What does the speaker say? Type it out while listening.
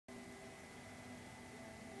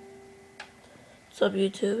What's up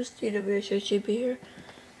YouTube, it's DWHHGP here,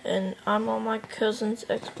 and I'm on my cousin's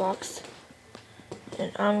Xbox,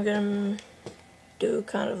 and I'm gonna do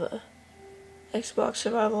kind of a Xbox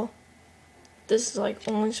survival. This is like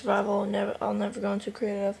only survival, I'll never go into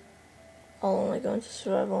creative, I'll only go into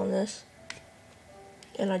survival on this,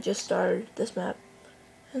 and I just started this map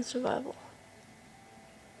in survival.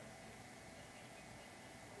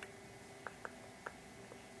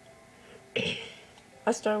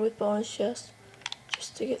 I started with bonus chest,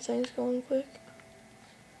 just to get things going quick.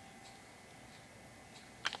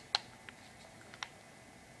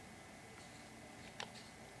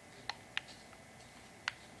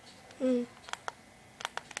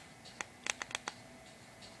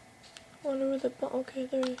 Wonder where the okay,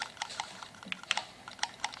 there it is.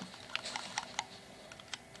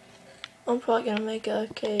 I'm probably gonna make a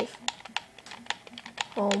cave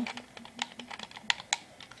home.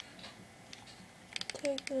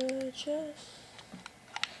 Take the chest.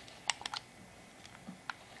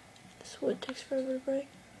 This wood takes forever to break.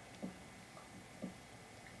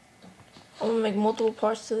 I'm gonna make multiple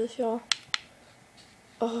parts to this, y'all.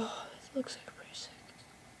 Oh, this looks like pretty sick.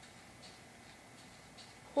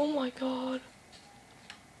 Oh my god.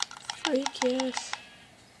 Freak yes.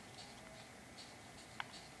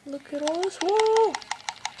 Look at all this. Whoa!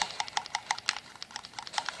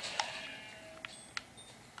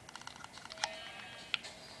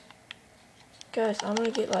 Guys, I'm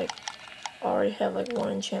gonna get like, I already have like one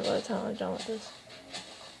enchant by the time I'm done with this.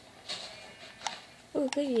 Ooh,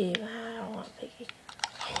 piggy. I don't want piggy.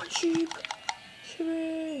 I want sheep.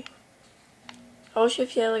 Sheepy. I wish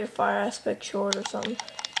if you had like a fire aspect short or something, you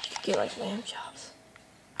could get like lamb chops.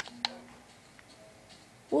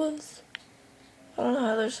 Wolves. I don't know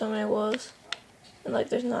how there's so many wolves. And like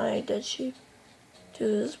there's not any dead sheep.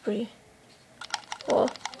 Dude, this is pretty. Well,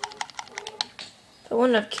 if I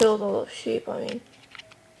wouldn't have killed all those sheep, I mean,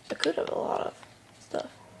 I could have a lot of stuff.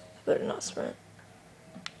 I better not sprint.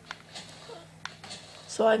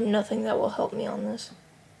 So I have nothing that will help me on this.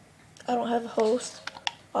 I don't have host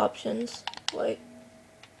options. Wait.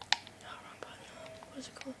 Oh, wrong button. What is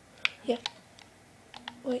it called? Yeah.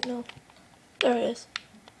 Wait, no. There it is.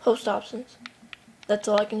 Host options. That's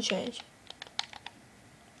all I can change.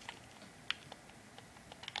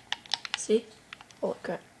 See? Holy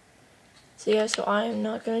crap. See guys, so I am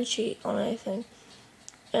not gonna cheat on anything.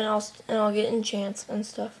 And I'll get enchants and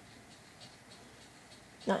stuff.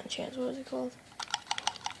 Not enchants, what is it called?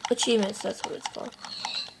 Achievements, that's what it's called.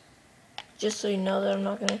 Just so you know that I'm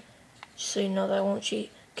not gonna, just so you know that I won't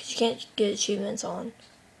cheat. Because you can't get achievements on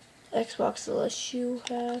Xbox unless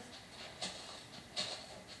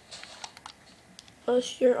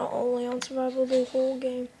you're only on survival the whole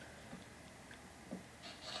game.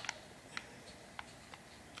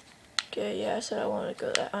 Okay, yeah, I said I wanted to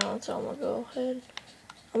go that island, so I'm gonna go ahead.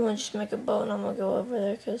 I'm gonna just make a boat and I'm gonna go over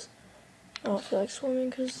there because I don't feel like swimming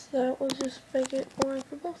because that will just make it boring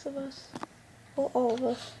for both of us. Well, all of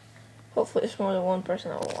us. Hopefully there's more than one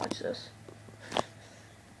person that will watch this.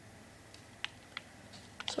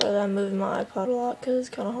 Sorry that I'm moving my iPod a lot because it's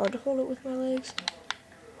kind of hard to hold it with my legs.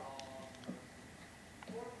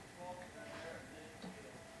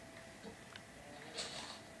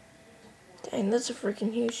 Dang, that's a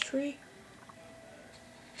freaking huge tree.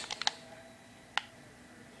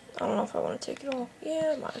 I don't know if I want to take it all.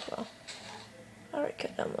 Yeah, might as well. I already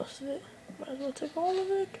cut down most of it. Might as well take all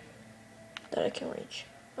of it that I can reach.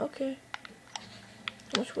 Okay.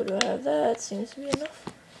 How much wood do I have? That seems to be enough.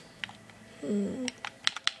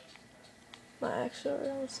 My axe already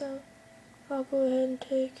almost out. I'll go ahead and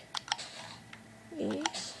take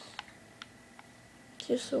these.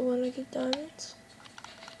 Just so when I get diamonds.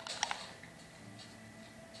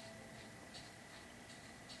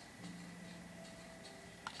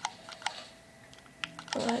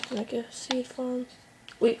 Oh, I have to make a seed farm.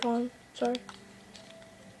 Wheat farm, sorry.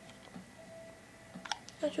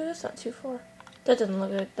 Actually, that's not too far. That doesn't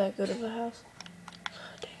look like that good of a house.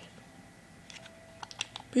 Oh, dang it.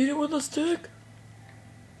 Beat it with a stick?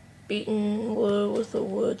 Beating wood with a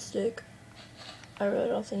wood stick. I really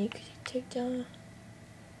don't think you could take down.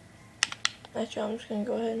 Actually, I'm just gonna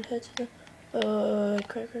go ahead and head to the.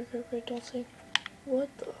 Crap, don't sing. What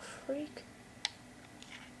the freak?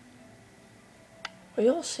 Are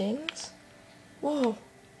y'all seeing this? Whoa.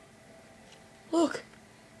 Look.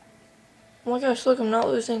 Oh my gosh, look, I'm not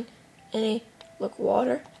losing any, look,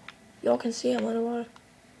 water. Y'all can see I'm underwater.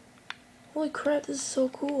 Holy crap, this is so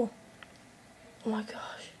cool. Oh my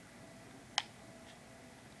gosh.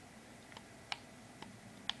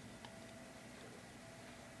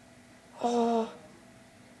 Oh.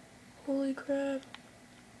 Holy crap.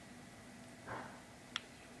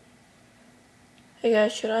 Hey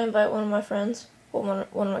guys, should I invite one of my friends? Well,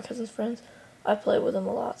 one of my cousin's friends. I play with him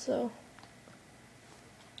a lot, so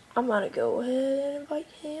I'm gonna go ahead and invite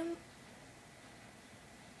him.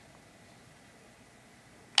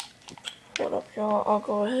 Hold up, y'all. I'll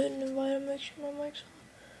go ahead and invite him. Make sure my mic's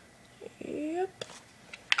on. Yep.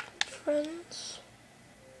 Friends.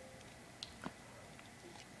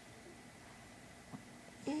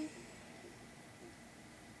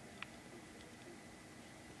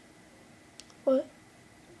 What?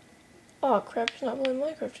 Oh crap, he's not playing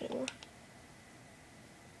Minecraft anymore.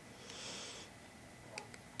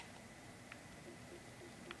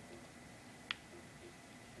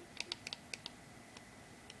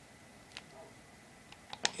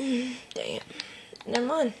 Dang it. Never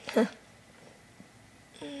mind.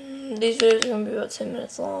 These videos are gonna be about 10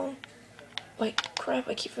 minutes long. Wait, crap,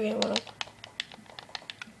 I keep forgetting what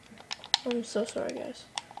I'm so sorry, guys.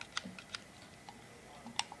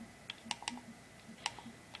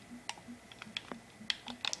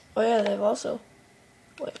 Oh yeah, they've also...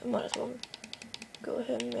 Wait, I might as well go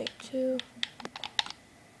ahead and make 2.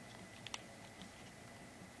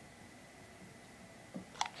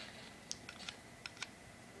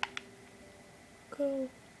 Go.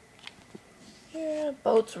 Yeah,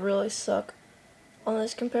 boats really suck on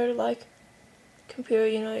this compared to like computer,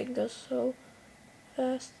 you know, you can go so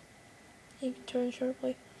fast. You can turn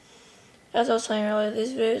sharply. As I was saying earlier,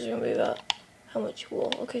 these videos are gonna be about how much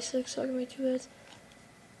wool. Okay, 6, so I can make 2 beds.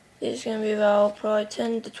 These are gonna be about probably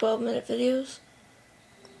 10 to 12 minute videos.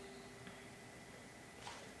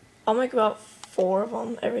 I'll make about 4 of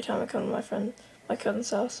them every time I come to my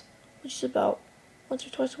cousin's house, which is about once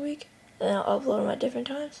or twice a week. And then I'll upload them at different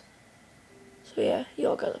times. So yeah, you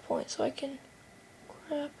all got the point. So I can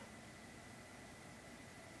crap.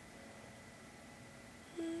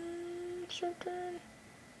 It's your turn.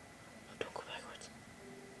 Oh, don't go backwards.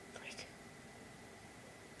 Freak.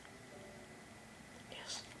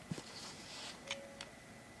 Yes.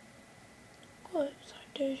 What? It's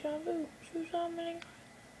like deja vu. Choose how many.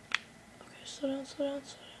 Okay, slow down, slow down,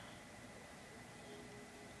 slow down.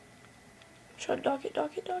 Try to dog it,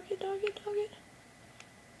 dog it, dog it, dog it, dog it.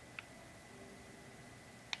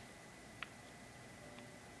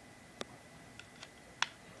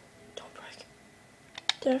 Don't break.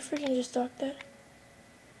 Did I freaking just dog that?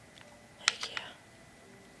 Heck yeah.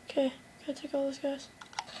 Okay, gotta take all those guys.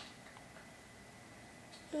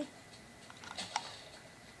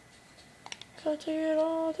 Gotta take it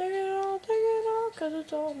all, take it all, take it all, cause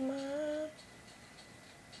it's all mine.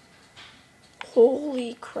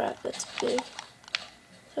 Holy crap, that's big.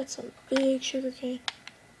 That's some big sugar cane.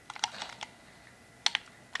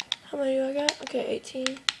 How many do I got? Okay,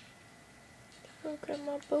 18. I'll grab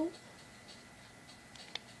my boat.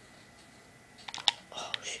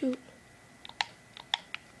 Oh, shoot.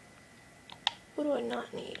 What do I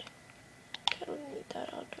not need? I don't need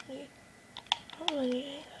that out. I don't really need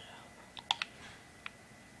any of that out.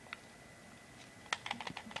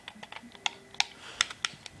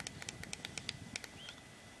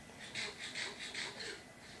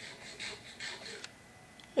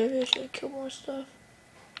 Maybe I should kill more stuff.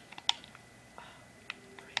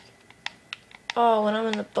 Oh, when I'm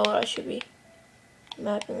in the boat, I should be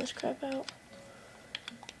mapping this crap out.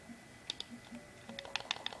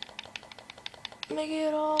 Make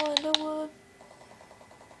it all in the wood.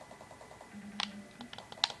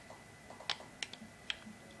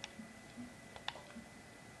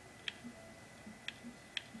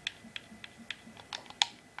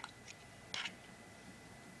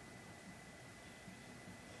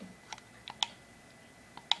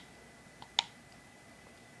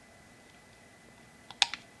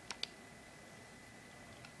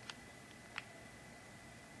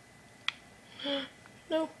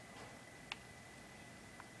 No.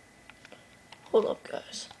 Hold up,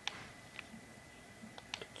 guys.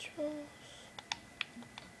 Controls.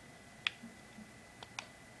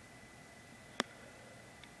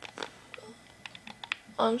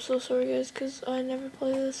 I'm so sorry, guys, because I never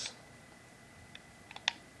play this.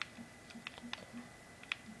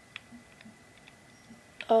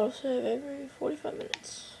 Autosave every 45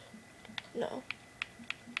 minutes. No.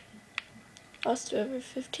 I'll do every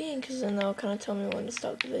 15, because then they'll kind of tell me when to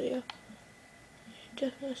stop the video.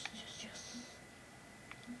 Death messages, yes.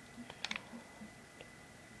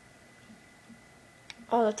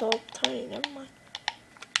 Oh, that's all tiny, never mind.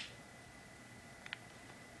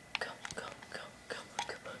 Come, come, come, come, come,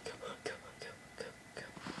 come, come, come, come,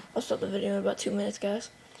 come. I'll stop the video in about 2 minutes,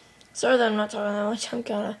 guys. Sorry that I'm not talking that much, I'm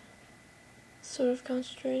kind of sort of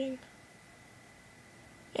concentrating.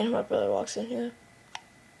 And my brother walks in here.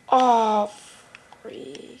 Oh,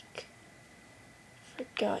 freak.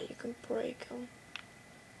 Forgot you can break them.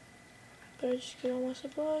 But I just get all my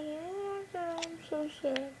supplies. Oh my god, I'm so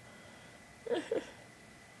sad.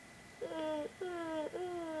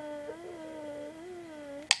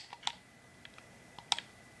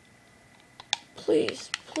 Please,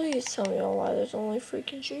 please tell me all why there's only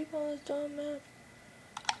freaking sheep on this dumb map.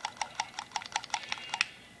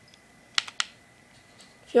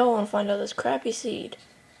 If y'all want to find out this crappy seed,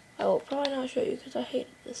 I will probably not show you because I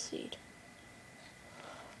hated this seed.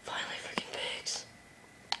 Finally, freaking pigs.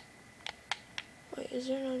 Wait, is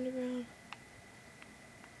there an underground?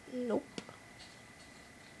 Nope.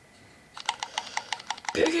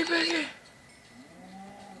 Piggy, piggy!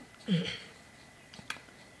 Hey,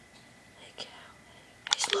 cow.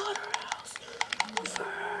 Hey, slaughterhouse.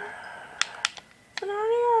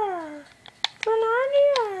 Narnia. For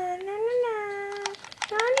Narnia. Na, na, na.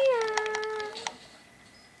 Narnia.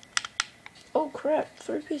 Oh, crap.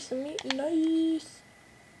 3 pieces of meat. Nice.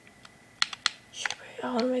 I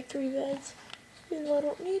want to make 3 beds. Even though I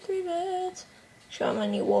don't need 3 beds. Sure, I might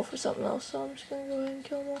need wool for something else, so I'm just gonna go ahead and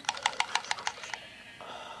kill them all.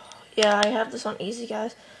 Yeah, I have this on easy,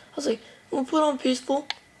 guys. I was like, we'll put on peaceful.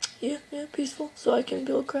 Yeah, peaceful, so I can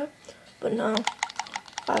build crap. But no,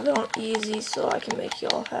 I have it on easy, so I can make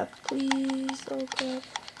y'all happy. Please, oh crap.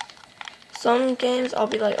 Some games, I'll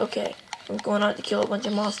be like, okay, I'm going out to kill a bunch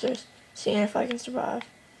of monsters, seeing if I can survive.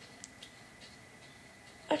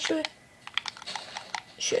 Actually,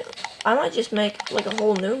 shit, I might just make like a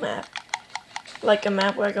whole new map. Like a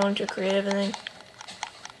map where I go into creative and then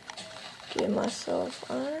give myself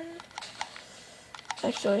iron.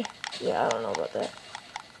 Actually, yeah, I don't know about that.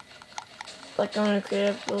 Like go into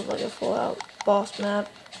creative, build like a full out boss map,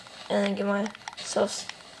 and then give myself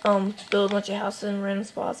build a bunch of houses in random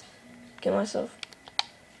spots. Get myself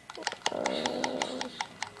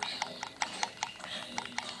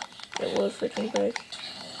it would freaking break.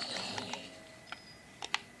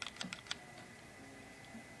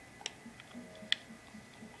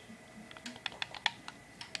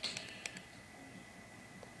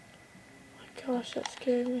 Gosh, that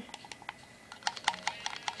scared me.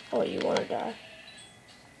 Oh, you want to die.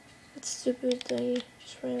 That stupid thingy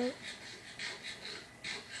just ran up.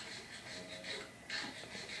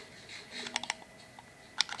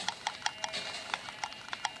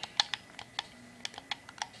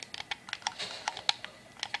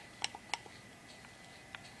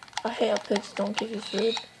 I hate how pigs don't give you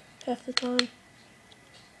food half the time.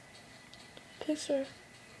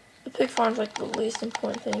 The pig farm's like the least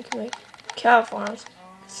important thing you can make. Cow farms.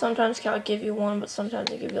 Sometimes cow give you 1, but sometimes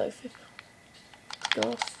they give you like 50.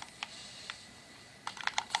 Go.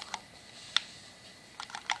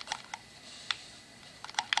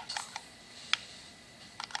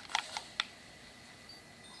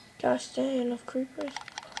 Gosh dang, enough creepers.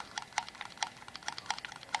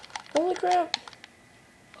 Holy crap.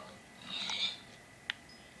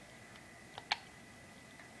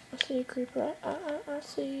 I see you, creeper. I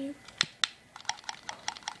see you.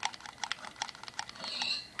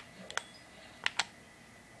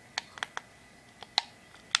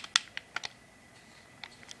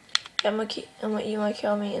 I'm gonna eat my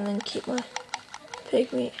cow meat and then keep my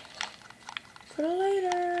pig meat for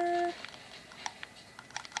later.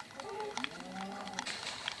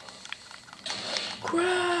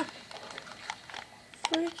 Crap!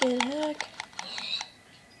 Freaking heck.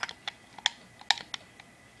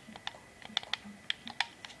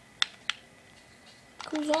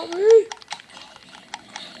 Go zombie!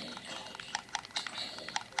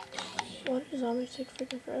 Why do zombies take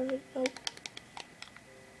freaking forever? Nope.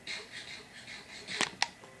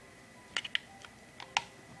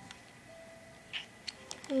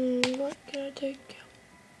 What can I take?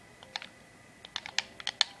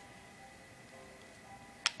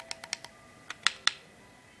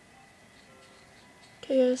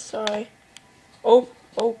 Okay guys, sorry. Oh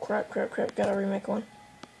crap, gotta remake one.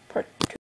 Part 2.